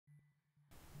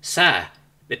Sir,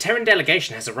 the Terran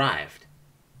delegation has arrived.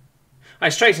 I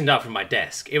straightened up from my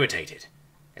desk, irritated.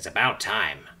 It's about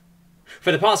time.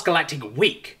 For the past galactic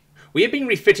week, we have been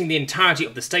refitting the entirety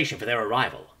of the station for their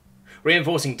arrival,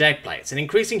 reinforcing deck plates and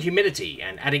increasing humidity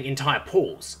and adding entire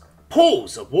pools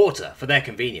of water for their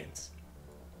convenience.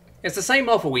 It's the same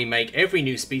offer we make every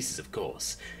new species, of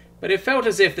course, but it felt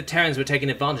as if the Terrans were taking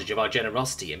advantage of our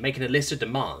generosity and making a list of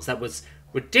demands that was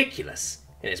ridiculous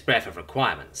in its breadth of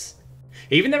requirements.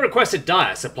 Even their requested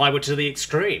diet supply were to the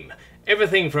extreme,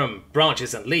 everything from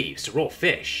branches and leaves to raw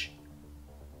fish.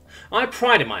 I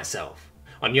prided myself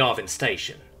on Yavin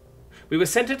Station. We were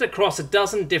centered across a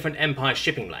dozen different Empire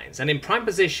shipping lanes and in prime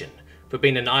position for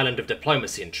being an island of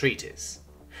diplomacy and treaties.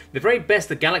 The very best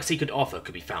the galaxy could offer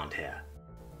could be found here.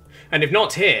 And if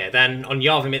not here, then on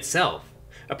Yavin itself,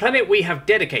 a planet we have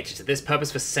dedicated to this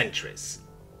purpose for centuries.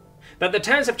 That the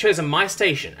Terrans have chosen my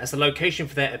station as the location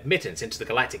for their admittance into the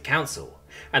Galactic Council,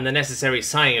 and the necessary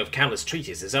signing of countless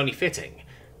treaties is only fitting,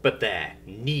 but their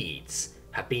needs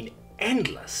have been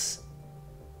endless.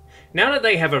 Now that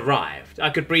they have arrived, I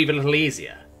could breathe a little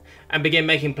easier, and begin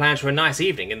making plans for a nice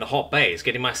evening in the hot bays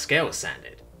getting my scales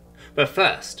sanded. But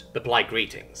first, the polite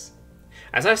greetings.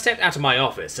 As I stepped out of my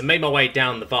office and made my way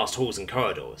down the vast halls and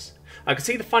corridors, I could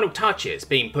see the final touches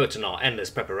being put on our endless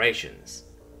preparations.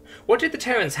 What did the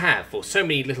Terrans have for so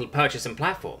many little perches and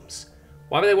platforms?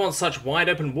 Why would they want such wide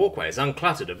open walkways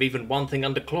uncluttered of even one thing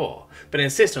under claw, but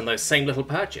insist on those same little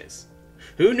perches?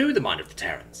 Who knew the mind of the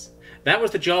Terrans? That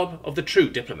was the job of the true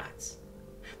diplomats.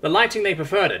 The lighting they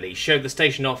preferred at least showed the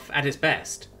station off at its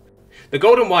best. The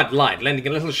golden white light lending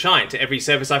a little shine to every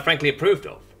surface I frankly approved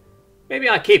of. Maybe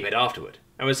I keep it afterward,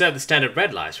 and reserve the standard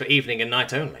red lights for evening and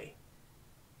night only.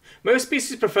 Most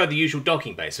species prefer the usual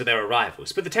docking bays for their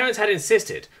arrivals, but the Terrans had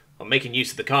insisted on making use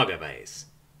of the cargo bays.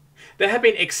 There had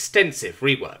been extensive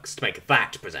reworks to make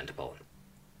that presentable.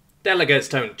 Delegates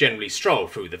don't generally stroll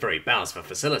through the very bowels of a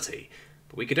facility,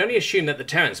 but we could only assume that the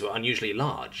Terrans were unusually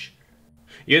large.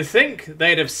 You'd think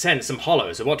they'd have sent some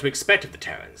hollows of what to expect of the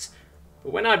Terrans,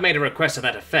 but when I'd made a request to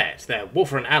that effect, their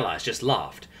Wolferen allies just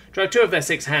laughed, drove 2 of their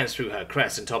 6 hands through her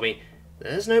crest and told me,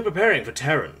 "There's no preparing for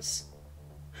Terrans."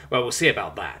 Well, we'll see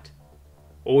about that.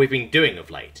 All we've been doing of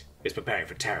late is preparing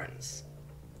for Terrans.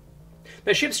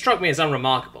 Their ship struck me as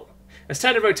unremarkable, a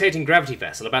standard rotating gravity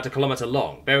vessel about 1 kilometre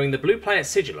long, bearing the blue planet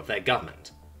sigil of their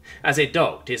government. As it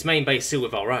docked, its main base sealed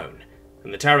with our own,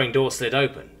 and the towering door slid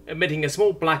open, admitting a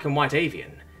small black and white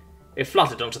avian. It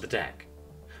fluttered onto the deck.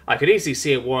 I could easily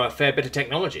see it wore a fair bit of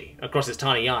technology across its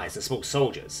tiny eyes and small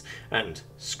soldiers, and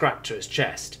strapped to its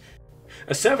chest.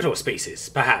 A servitor species,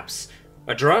 perhaps.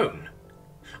 A drone.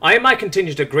 I and my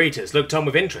contingent of greeters looked on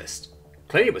with interest.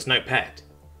 Clearly it was no pet.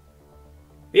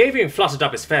 The avian fluttered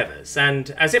up its feathers,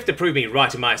 and, as if to prove me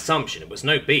right in my assumption it was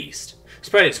no beast,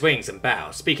 spread its wings and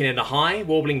bowed, speaking in a high,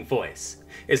 warbling voice.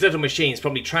 Its little machines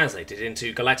promptly translated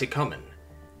into Galactic Common.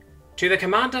 "To the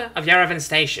commander of Yavin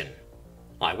Station."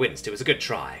 I winced, it was a good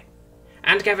try.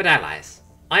 "And gathered allies.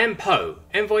 I am Poe,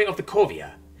 envoy of the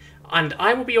Corvia, and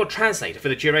I will be your translator for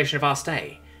the duration of our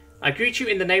stay. I greet you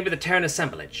in the name of the Terran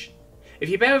assemblage. If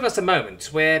you bear with us a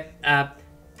moment, we're,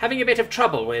 having a bit of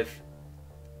trouble with..."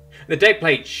 The deck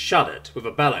plate shuddered with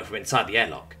a bellow from inside the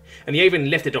airlock, and the avian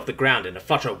lifted off the ground in a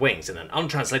flutter of wings and an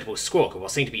untranslatable squawk of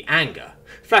what seemed to be anger,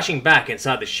 flashing back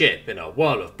inside the ship in a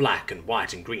whirl of black and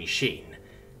white and green sheen.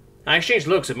 I exchanged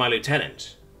looks with my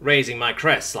lieutenant, raising my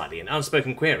crest slightly in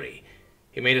unspoken query.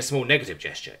 He made a small negative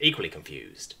gesture, equally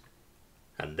confused.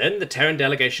 And then the Terran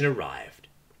delegation arrived.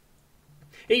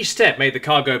 Each step made the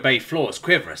cargo bay floors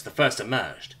quiver as the first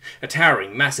emerged, a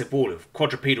towering, massive wall of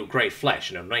quadrupedal grey flesh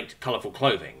and ornate, colourful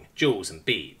clothing, jewels and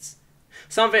beads.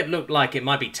 Some of it looked like it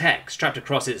might be tech strapped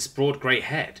across its broad grey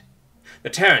head. The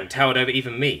Terran towered over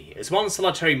even me, as one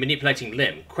solitary manipulating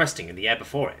limb questing in the air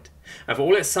before it, and for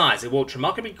all its size it walked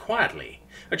remarkably quietly,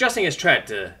 adjusting its tread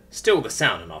to still the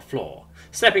sound on our floor,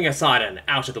 stepping aside and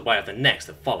out of the way of the next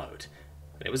that followed.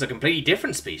 And it was a completely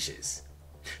different species.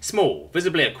 Small,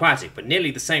 visibly aquatic, but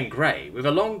nearly the same grey, with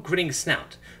a long grinning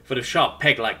snout, full of sharp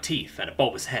peg-like teeth and a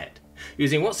bulbous head,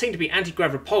 using what seemed to be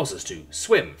anti-grav repulsors to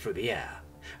swim through the air.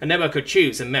 A network of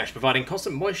tubes and mesh providing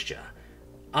constant moisture.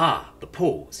 Ah, the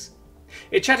pools.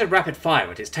 It chattered rapid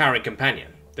fire at its towering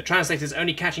companion, the translators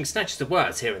only catching snatches of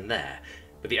words here and there,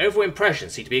 but the overall impression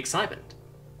seemed to be excitement.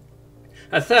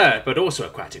 A third, but also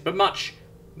aquatic, but much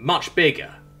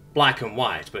bigger, black and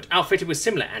white, but outfitted with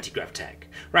similar anti-grav tech,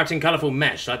 wrapped in colourful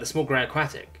mesh like the small grey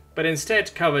aquatic, but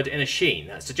instead covered in a sheen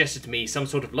that suggested to me some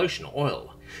sort of lotion or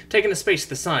oil, taking a space to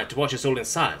the side to watch us all in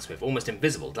silence with almost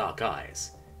invisible dark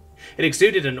eyes. It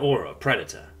exuded an aura of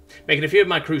predator, making a few of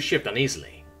my crew shift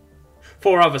uneasily.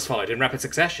 4 others followed in rapid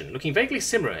succession, looking vaguely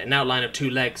similar in outline of 2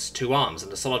 legs, 2 arms,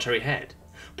 and a solitary head.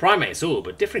 Primates all,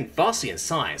 but differing vastly in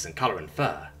size and colour and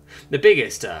fur. The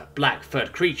biggest, a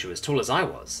black-furred creature as tall as I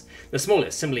was. The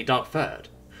smallest, similarly dark-furred.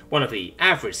 One of the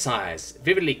average size,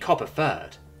 vividly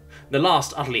copper-furred. The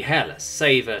last utterly hairless,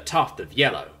 save a tuft of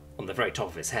yellow on the very top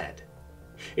of his head.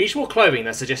 Each wore clothing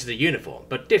that suggested a uniform,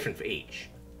 but different for each.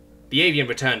 The avian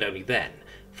returned only then,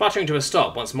 fluttering to a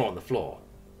stop once more on the floor,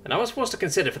 and I was forced to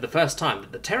consider for the first time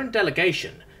that the Terran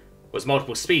delegation was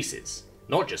multiple species,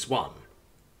 not just one.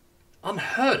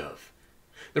 Unheard of.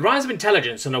 The rise of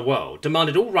intelligence in a world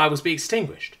demanded all rivals be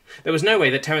extinguished. There was no way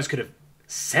that Terrans could have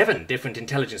 7 different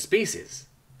intelligent species.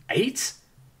 8?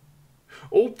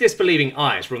 All disbelieving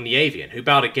eyes were on the avian, who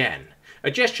bowed again, a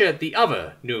gesture the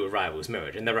other new arrivals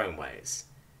mirrored in their own ways.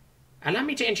 Allow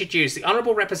me to introduce the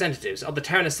honourable representatives of the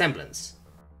Terran assemblance.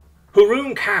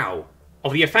 Hurun Kau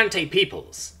of the Afante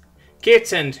peoples,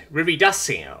 Kit and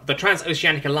Riridassia of the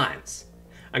Transoceanic Alliance,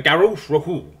 and Garuf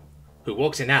Rohu, who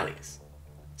walks in alleys,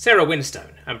 Sarah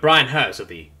Winstone, and Brian Hers of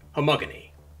the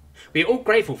Homogeny. We are all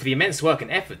grateful for the immense work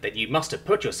and effort that you must have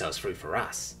put yourselves through for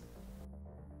us.